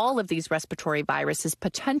 with all of these respiratory viruses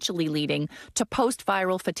potentially leading to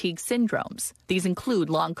post-viral fatigue syndromes. These include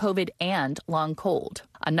long COVID and long cold.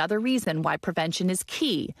 Another reason why prevention is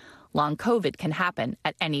key. Long COVID can happen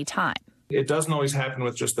at any time. It doesn't always happen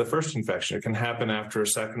with just the first infection. It can happen after a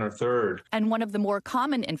second or third. And one of the more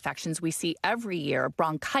common infections we see every year,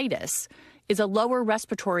 bronchitis, is a lower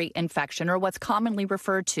respiratory infection, or what's commonly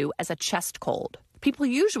referred to as a chest cold. People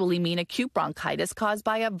usually mean acute bronchitis caused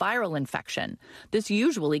by a viral infection. This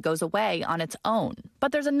usually goes away on its own.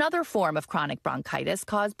 But there's another form of chronic bronchitis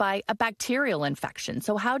caused by a bacterial infection.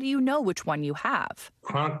 So how do you know which one you have?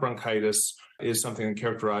 Chronic bronchitis is something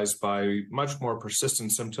characterized by much more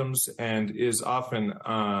persistent symptoms and is often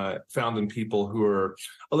found in people who are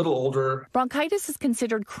a little older. Bronchitis is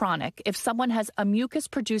considered chronic if someone has a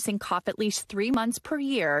mucus-producing cough at least 3 months per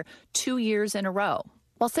year, 2 years in a row.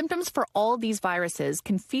 While symptoms for all these viruses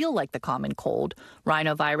can feel like the common cold,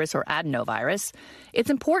 rhinovirus or adenovirus,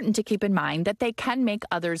 it's important to keep in mind that they can make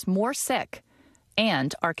others more sick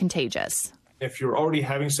and are contagious. If you're already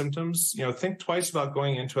having symptoms, think twice about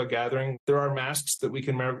going into a gathering. There are masks that we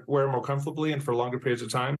can wear more comfortably and for longer periods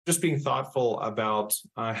of time. Just being thoughtful about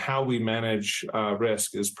how we manage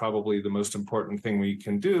risk is probably the most important thing we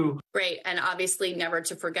can do. Great. And obviously never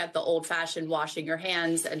to forget the old-fashioned washing your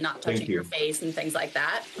hands and not touching your face and things like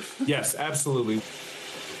that. Yes, absolutely.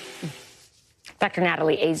 Dr.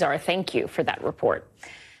 Natalie Azar, thank you for that report.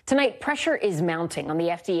 Tonight, pressure is mounting on the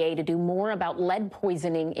FDA to do more about lead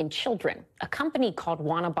poisoning in children. A company called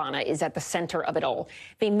Wanabana is at the center of it all.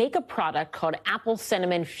 They make a product called apple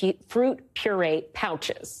cinnamon fruit puree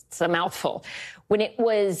pouches. It's a mouthful. When it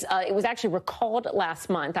was actually recalled last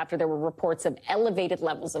month after there were reports of elevated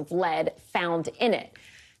levels of lead found in it.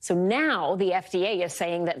 So now the FDA is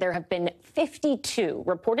saying that there have been 52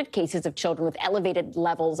 reported cases of children with elevated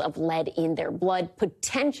levels of lead in their blood,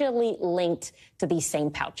 potentially linked to these same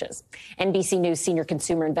pouches. NBC News senior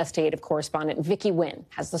consumer investigative correspondent Vicky Nguyen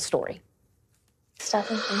has the story.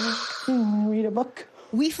 Read a book.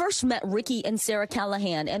 We first met Ricky and Sarah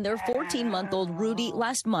Callahan and their 14-month-old Rudy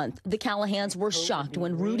last month. The Callahans were shocked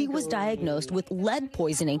when Rudy was diagnosed with lead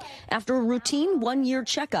poisoning after a routine one-year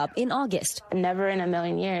checkup in August. Never in a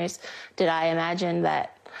million years did I imagine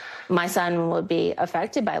that my son would be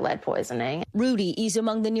affected by lead poisoning. Rudy is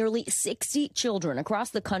among the nearly 60 children across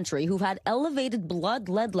the country who've had elevated blood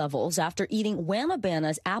lead levels after eating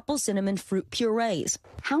Wanabana's apple cinnamon fruit purees.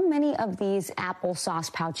 How many of these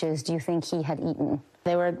applesauce pouches do you think he had eaten?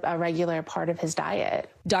 They were a regular part of his diet.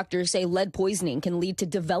 Doctors say lead poisoning can lead to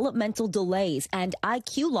developmental delays and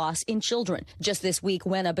IQ loss in children. Just this week,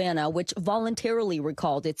 Wanabana, which voluntarily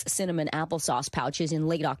recalled its cinnamon applesauce pouches in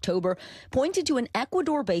late October, pointed to an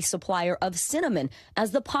Ecuador-based supplier of cinnamon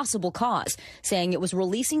as the possible cause, saying it was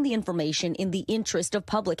releasing the information in the interest of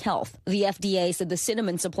public health. The FDA said the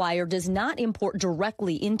cinnamon supplier does not import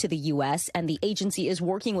directly into the U.S., and the agency is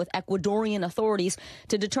working with Ecuadorian authorities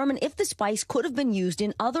to determine if the spice could have been used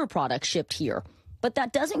in other products shipped here. But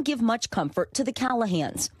that doesn't give much comfort to the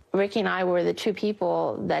Callahans. Ricky and I were the two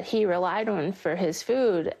people that he relied on for his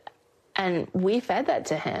food, and we fed that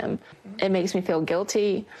to him. It makes me feel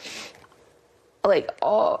guilty. Like,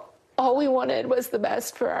 all we wanted was the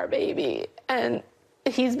best for our baby, and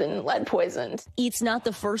he's been lead poisoned. It's not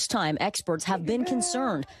the first time experts have been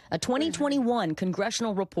concerned. A 2021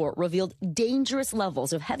 congressional report revealed dangerous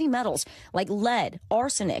levels of heavy metals like lead,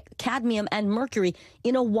 arsenic, cadmium, and mercury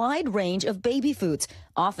in a wide range of baby foods,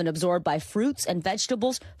 often absorbed by fruits and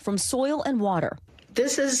vegetables from soil and water.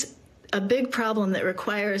 This is a big problem that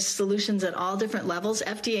requires solutions at all different levels.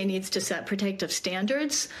 FDA needs to set protective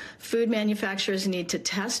standards. Food manufacturers need to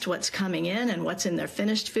test what's coming in and what's in their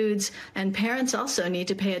finished foods. And parents also need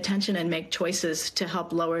to pay attention and make choices to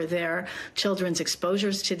help lower their children's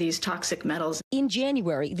exposures to these toxic metals. In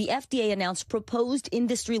January, the FDA announced proposed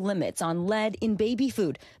industry limits on lead in baby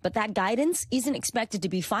food, but that guidance isn't expected to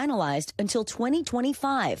be finalized until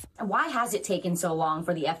 2025. Why has it taken so long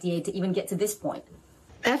for the FDA to even get to this point?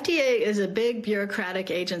 FDA is a big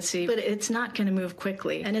bureaucratic agency, but it's not going to move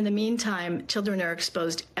quickly. And in the meantime, children are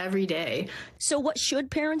exposed every day. So what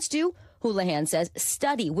should parents do? Houlihan says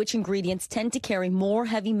study which ingredients tend to carry more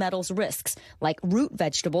heavy metals risks, like root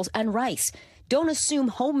vegetables and rice. Don't assume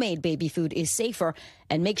homemade baby food is safer,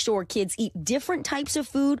 and make sure kids eat different types of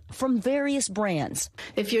food from various brands.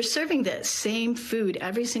 If you're serving the same food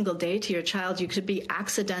every single day to your child, you could be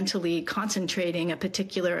accidentally concentrating a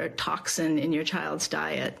particular toxin in your child's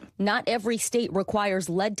diet. Not every state requires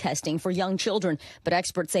lead testing for young children, but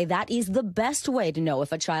experts say that is the best way to know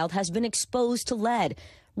if a child has been exposed to lead.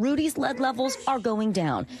 Rudy's lead levels are going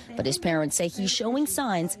down, but his parents say he's showing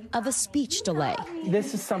signs of a speech delay.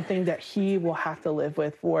 This is something that he will have to live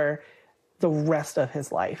with for the rest of his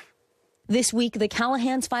life. This week, the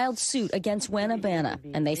Callahans filed suit against Wanabana,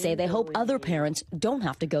 and they say they hope other parents don't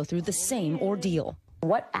have to go through the same ordeal.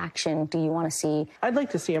 What action do you want to see? I'd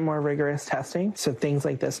like to see a more rigorous testing so things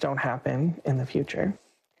like this don't happen in the future.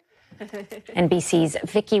 NBC's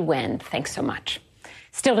Vicky Nguyen, thanks so much.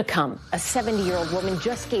 Still to come, a 70-year-old woman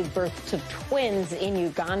just gave birth to twins in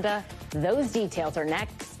Uganda. Those details are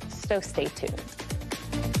next, so stay tuned.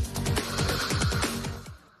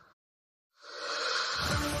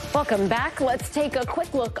 Welcome back. Let's take a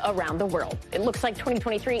quick look around the world. It looks like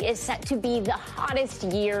 2023 is set to be the hottest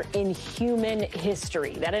year in human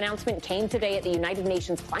history. That announcement came today at the United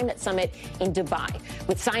Nations Climate Summit in Dubai,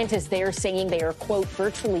 with scientists there saying they are, quote,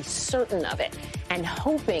 virtually certain of it, and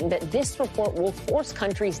hoping that this report will force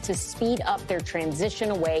countries to speed up their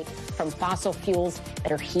transition away from fossil fuels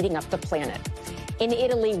that are heating up the planet. In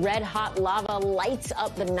Italy, red-hot lava lights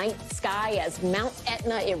up the night sky as Mount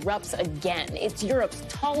Etna erupts again. It's Europe's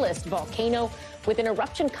tallest volcano, with an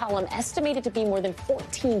eruption column estimated to be more than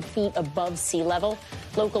 14 feet above sea level.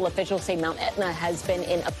 Local officials say Mount Etna has been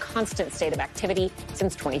in a constant state of activity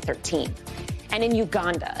since 2013. And in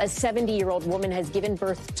Uganda, a 70-year-old woman has given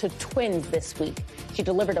birth to twins this week. She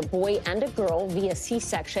delivered a boy and a girl via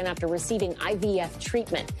C-section after receiving IVF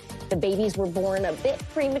treatment. The babies were born a bit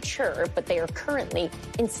premature, but they are currently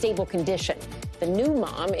in stable condition. The new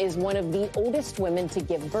mom is one of the oldest women to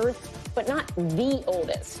give birth, but not the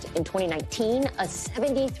oldest. In 2019, a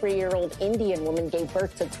 73-year-old Indian woman gave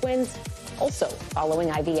birth to twins, also following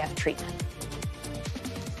IVF treatment.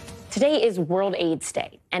 Today is World AIDS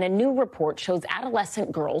Day, and a new report shows adolescent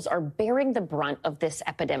girls are bearing the brunt of this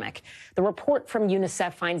epidemic. The report from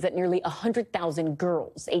UNICEF finds that nearly 100,000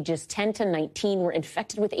 girls ages 10 to 19 were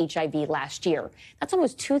infected with HIV last year. That's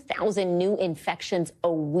almost 2,000 new infections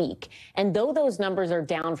a week. And though those numbers are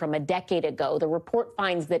down from a decade ago, the report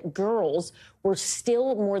finds that girls were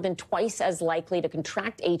still more than twice as likely to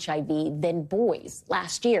contract HIV than boys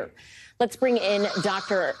last year. Let's bring in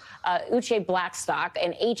Dr. Uche Blackstock,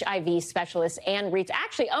 an HIV specialist, and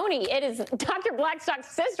actually, Oni, it is Dr.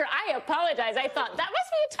 Blackstock's sister. I apologize. I thought that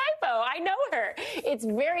must be a typo. I know her. It's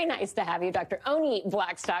very nice to have you, Dr. Oni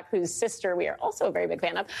Blackstock, whose sister we are also a very big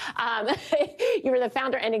fan of. You are the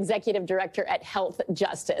founder and executive director at Health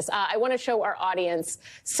Justice. I want to show our audience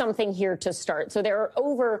something here to start. So there are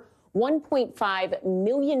over 1.5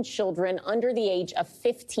 million children under the age of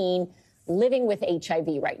 15 living with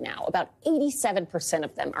HIV right now. About 87%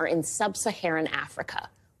 of them are in sub-Saharan Africa.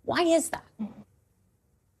 Why is that?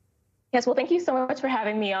 Yes, well, thank you so much for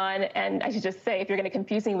having me on. And I should just say, if you're going to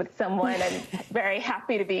confuse me with someone, I'm very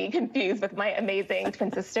happy to be confused with my amazing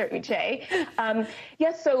twin sister, Uche.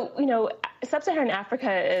 Yes, so, sub-Saharan Africa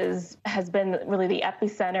has been really the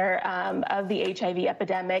epicenter of the HIV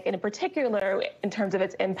epidemic, and in particular, in terms of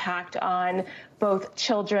its impact on both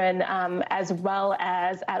children as well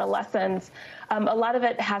as adolescents. A lot of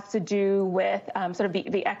it has to do with sort of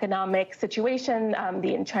the economic situation,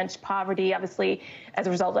 the entrenched poverty, obviously, as a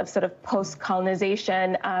result of sort of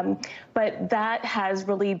post-colonization. But that has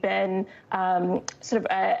really been sort of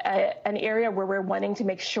an area where we're wanting to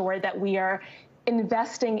make sure that we are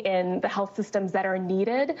investing in the health systems that are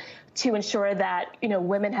needed to ensure that,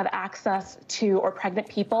 women have access to, or pregnant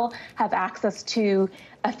people have access to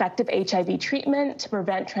effective HIV treatment to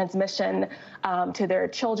prevent transmission to their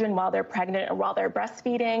children while they're pregnant or while they're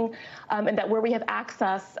breastfeeding, and that where we have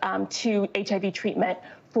access to HIV treatment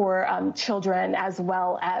for children as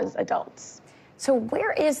well as adults. So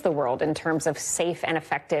where is the world in terms of safe and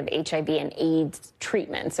effective HIV and AIDS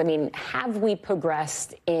treatments? I mean, have we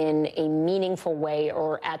progressed in a meaningful way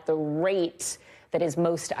or at the rate that is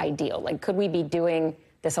most ideal? Like, could we be doing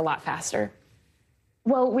this a lot faster?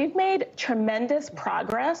 Well, we've made tremendous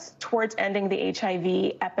progress towards ending the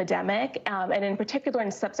HIV epidemic. And in particular, in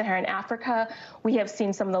sub-Saharan Africa, we have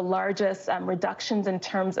seen some of the largest reductions in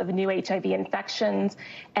terms of new HIV infections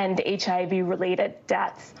and HIV-related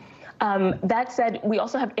deaths. That said, we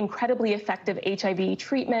also have incredibly effective HIV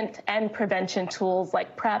treatment and prevention tools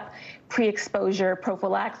like PrEP, pre-exposure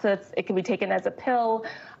prophylaxis. It can be taken as a pill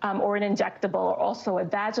or an injectable, or also a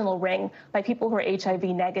vaginal ring by people who are HIV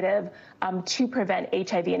negative to prevent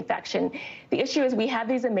HIV infection. The issue is we have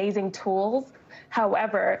these amazing tools.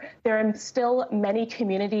 However, there are still many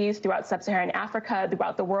communities throughout sub-Saharan Africa,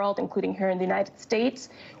 throughout the world, including here in the United States,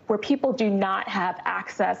 where people do not have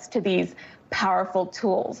access to these powerful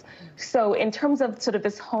tools. So in terms of sort of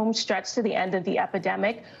this home stretch to the end of the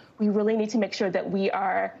epidemic, we really need to make sure that we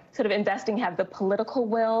are sort of investing, have the political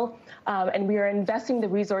will, and we are investing the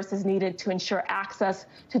resources needed to ensure access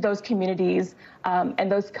to those communities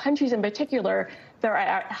and those countries in particular that are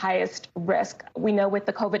at highest risk. We know with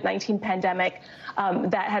the COVID-19 pandemic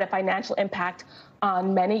that had a financial impact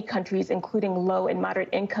on many countries, including low and moderate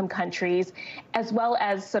income countries, as well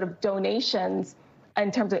as sort of donations in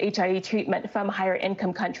terms of HIV treatment from higher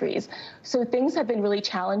income countries. So things have been really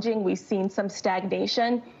challenging. We've seen some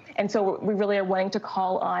stagnation. And so we really are wanting to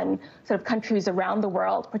call on sort of countries around the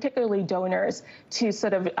world, particularly donors, to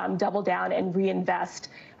sort of double down and reinvest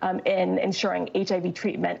in ensuring HIV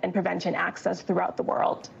treatment and prevention access throughout the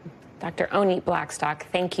world. Dr. Oni Blackstock,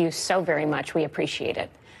 thank you so very much. We appreciate it.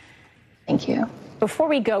 Thank you. Before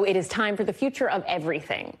we go, it is time for the future of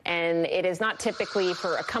everything. And it is not typically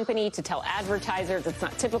for a company to tell advertisers, it's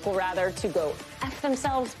not typical, rather, to go F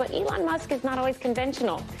themselves. But Elon Musk is not always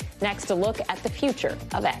conventional. Next, a look at the future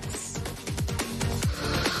of X.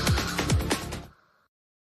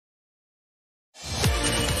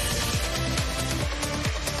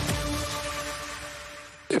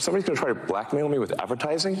 if somebody's going to try to blackmail me with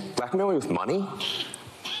advertising, blackmail me with money,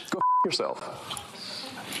 go yourself.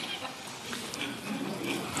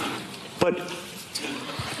 But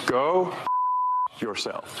go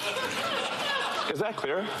yourself. Is that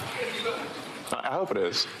clear? I hope it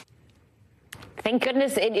is. Thank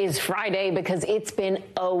goodness it is Friday, because it's been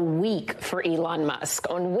a week for Elon Musk.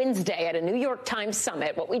 On Wednesday at a New York Times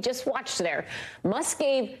summit, what we just watched there, Musk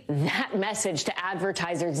gave that message to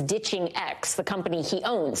advertisers ditching X, the company he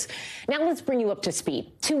owns. Now let's bring you up to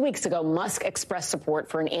speed. 2 weeks ago, Musk expressed support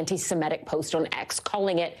for an anti-Semitic post on X,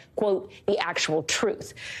 calling it, quote, the actual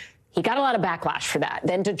truth. He got a lot of backlash for that.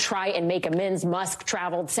 Then, to try and make amends, Musk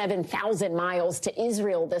traveled 7,000 miles to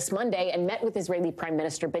Israel this Monday and met with Israeli Prime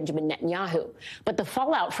Minister Benjamin Netanyahu. But the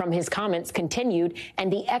fallout from his comments continued, and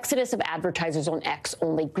the exodus of advertisers on X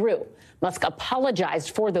only grew. Musk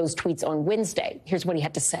apologized for those tweets on Wednesday. Here's what he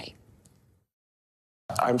had to say.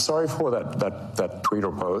 I'm sorry for that tweet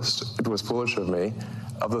or post. It was foolish of me.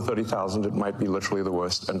 Of the 30,000, it might be literally the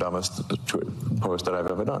worst and dumbest post that I've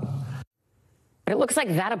ever done. It looks like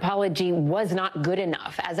that apology was not good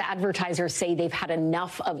enough, as advertisers say they've had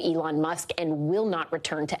enough of Elon Musk and will not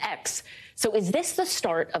return to X. So is this the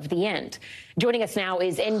start of the end? Joining us now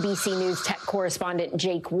is NBC News tech correspondent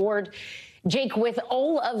Jake Ward. Jake, with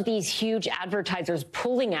all of these huge advertisers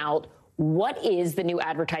pulling out, what is the new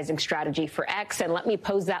advertising strategy for X? And let me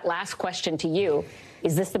pose that last question to you.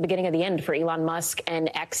 Is this the beginning of the end for Elon Musk and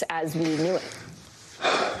X as we knew it?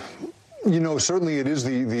 You know, certainly it is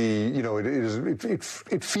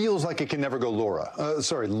it feels like it can never go lower, right?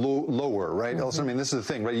 Mm-hmm. Also, I mean, this is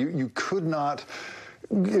the thing, right? You could not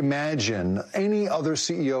imagine any other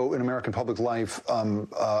CEO in American public life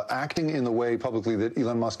acting in the way publicly that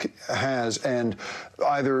Elon Musk has, and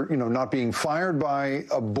either, not being fired by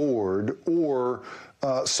a board or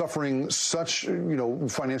suffering such,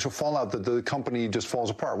 financial fallout that the company just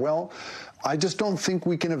falls apart. Well, I just don't think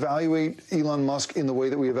we can evaluate Elon Musk in the way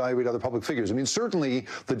that we evaluate other public figures. I mean, certainly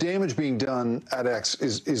the damage being done at X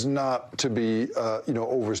is not to be,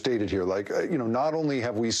 overstated here. Like, not only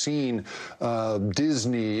have we seen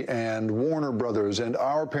Disney and Warner Brothers and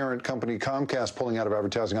our parent company Comcast pulling out of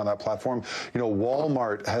advertising on that platform,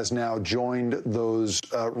 Walmart has now joined those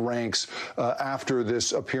ranks after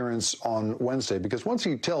this appearance on Wednesday. Because once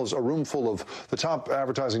he tells a room full of the top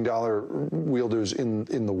advertising dollar wielders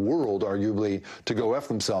in the world, arguably, to go F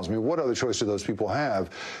themselves. I mean, what other choice do those people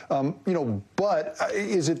have? But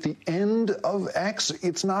is it the end of X?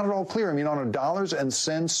 It's not at all clear. I mean, on a dollars and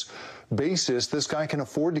cents basis, this guy can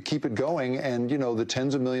afford to keep it going, and the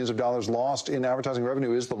tens of millions of dollars lost in advertising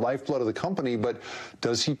revenue is the lifeblood of the company. But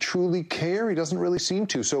does he truly care? He doesn't really seem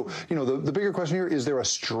to. So the bigger question here, is there a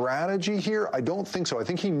strategy here? I don't think so. I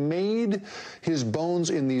think he made his bones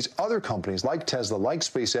in these other companies like Tesla, like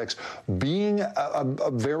SpaceX, being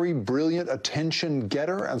a very brilliant attention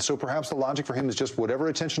getter, and so perhaps the logic for him is just whatever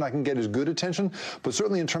attention I can get is good attention. But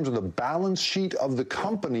certainly in terms of the balance sheet of the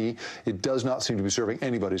company, it does not seem to be serving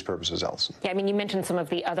anybody's purposes. Else. Yeah, I mean, you mentioned some of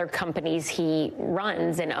the other companies he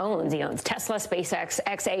runs and owns. He owns Tesla, SpaceX,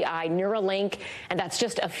 XAI, Neuralink, and that's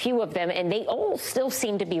just a few of them. And they all still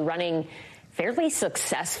seem to be running fairly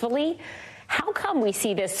successfully. How come we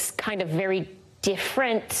see this kind of very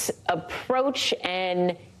different approach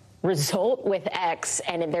and result with X,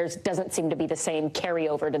 and there doesn't seem to be the same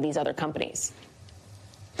carryover to these other companies?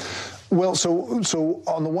 Well, so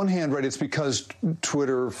on the one hand, right, it's because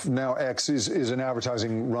Twitter, now X, is an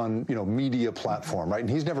advertising-run, media platform, right? And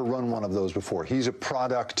he's never run one of those before. He's a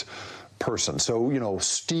product person. So,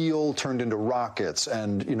 steel turned into rockets,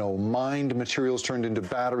 and, mined materials turned into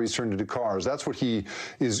batteries, turned into cars. That's what he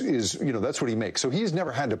is that's what he makes. So he's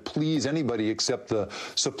never had to please anybody except the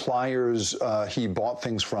suppliers he bought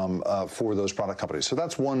things from for those product companies. So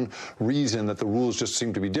that's one reason that the rules just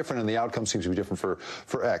seem to be different and the outcome seems to be different for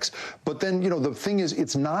X. But then, the thing is,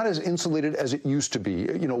 it's not as insulated as it used to be.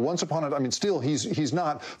 Once upon a time, I mean, still, he's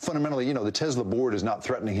not fundamentally, the Tesla board is not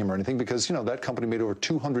threatening him or anything, because, that company made over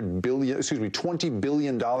 $20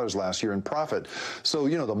 billion last year in profit. So,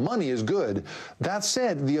 the money is good. That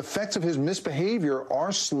said, the effects of his misbehavior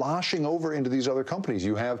are sloshing over into these other companies.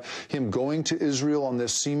 You have him going to Israel on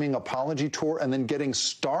this seeming apology tour and then getting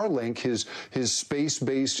Starlink, his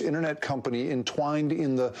space-based internet company, entwined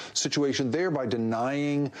in the situation there by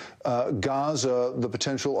denying Gaza the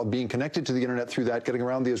potential of being connected to the internet through that, getting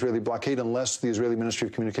around the Israeli blockade unless the Israeli Ministry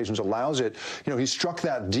of Communications allows it. He struck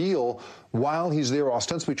that deal while he's there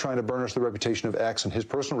ostensibly trying to burnish the reputation of X and his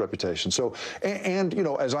personal reputation. So, and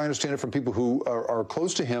as I understand it from people who are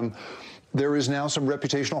close to him, there is now some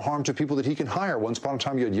reputational harm to people that he can hire. Once upon a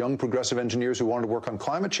time, you had young progressive engineers who wanted to work on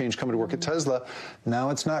climate change coming to work at Tesla. Now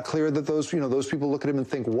it's not clear that those people look at him and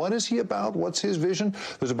think, what is he about? What's his vision?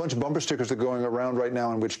 There's a bunch of bumper stickers that are going around right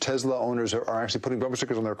now in which Tesla owners are actually putting bumper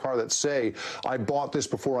stickers on their car that say, I bought this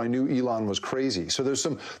before I knew Elon was crazy. So there's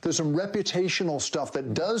some reputational stuff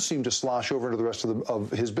that does seem to slosh over into the rest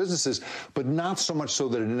of his businesses, but not so much so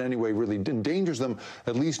that it in any way really endangers them,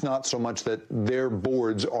 at least not so much that their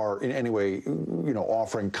boards are in any way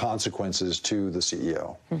offering consequences to the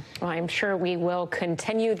CEO. Well, I'm sure we will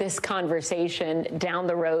continue this conversation down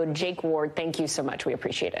the road. Jake Ward, thank you so much. We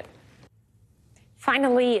appreciate it.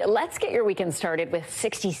 Finally, let's get your weekend started with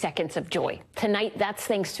 60 Seconds of Joy. Tonight, that's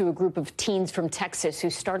thanks to a group of teens from Texas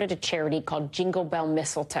who started a charity called Jingle Bell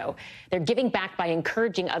Mistletoe. They're giving back by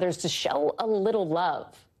encouraging others to show a little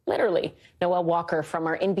love. Literally. Noelle Walker from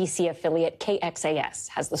our NBC affiliate KXAS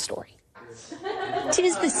has the story.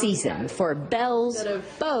 'Tis the season for bells,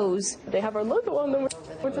 bows. They have our logo on them,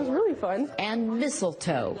 which is really fun. And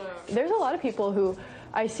mistletoe. There's a lot of people who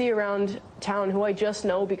I see around town who I just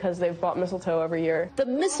know because they've bought mistletoe every year. The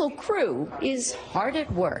Mistle crew is hard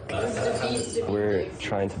at work. We're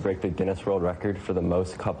trying to break the Guinness World Record for the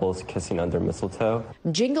most couples kissing under mistletoe.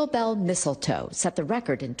 Jingle Bell Mistletoe set the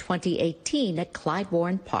record in 2018 at Clyde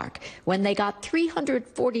Warren Park when they got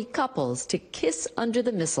 340 couples to kiss under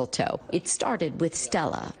the mistletoe. It started with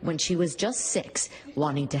Stella when she was just 6,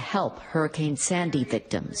 wanting to help Hurricane Sandy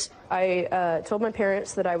victims. I told my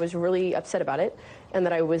parents that I was really upset about it and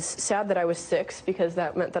that I was sad that I was 6 because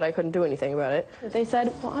that meant that I couldn't do anything about it. They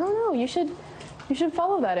said, well, I don't know, you should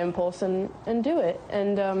follow that impulse and do it.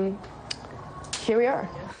 And here we are.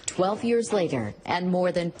 12 years later, and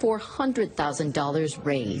more than $400,000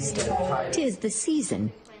 raised. 'Tis the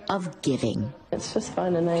season of giving. It's just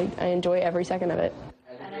fun, and I enjoy every second of it.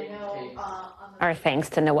 Our thanks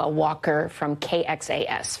to Noelle Walker from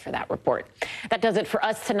KXAS for that report. That does it for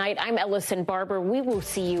us tonight. I'm Ellison Barber. We will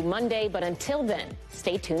see you Monday, but until then,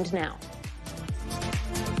 stay tuned now.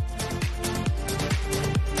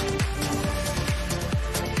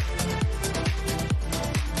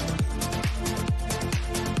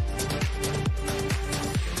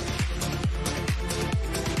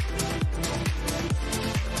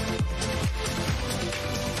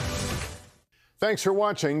 Thanks for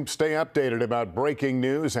watching. Stay updated about breaking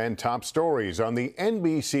news and top stories on the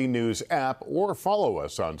NBC News app or follow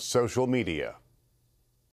us on social media.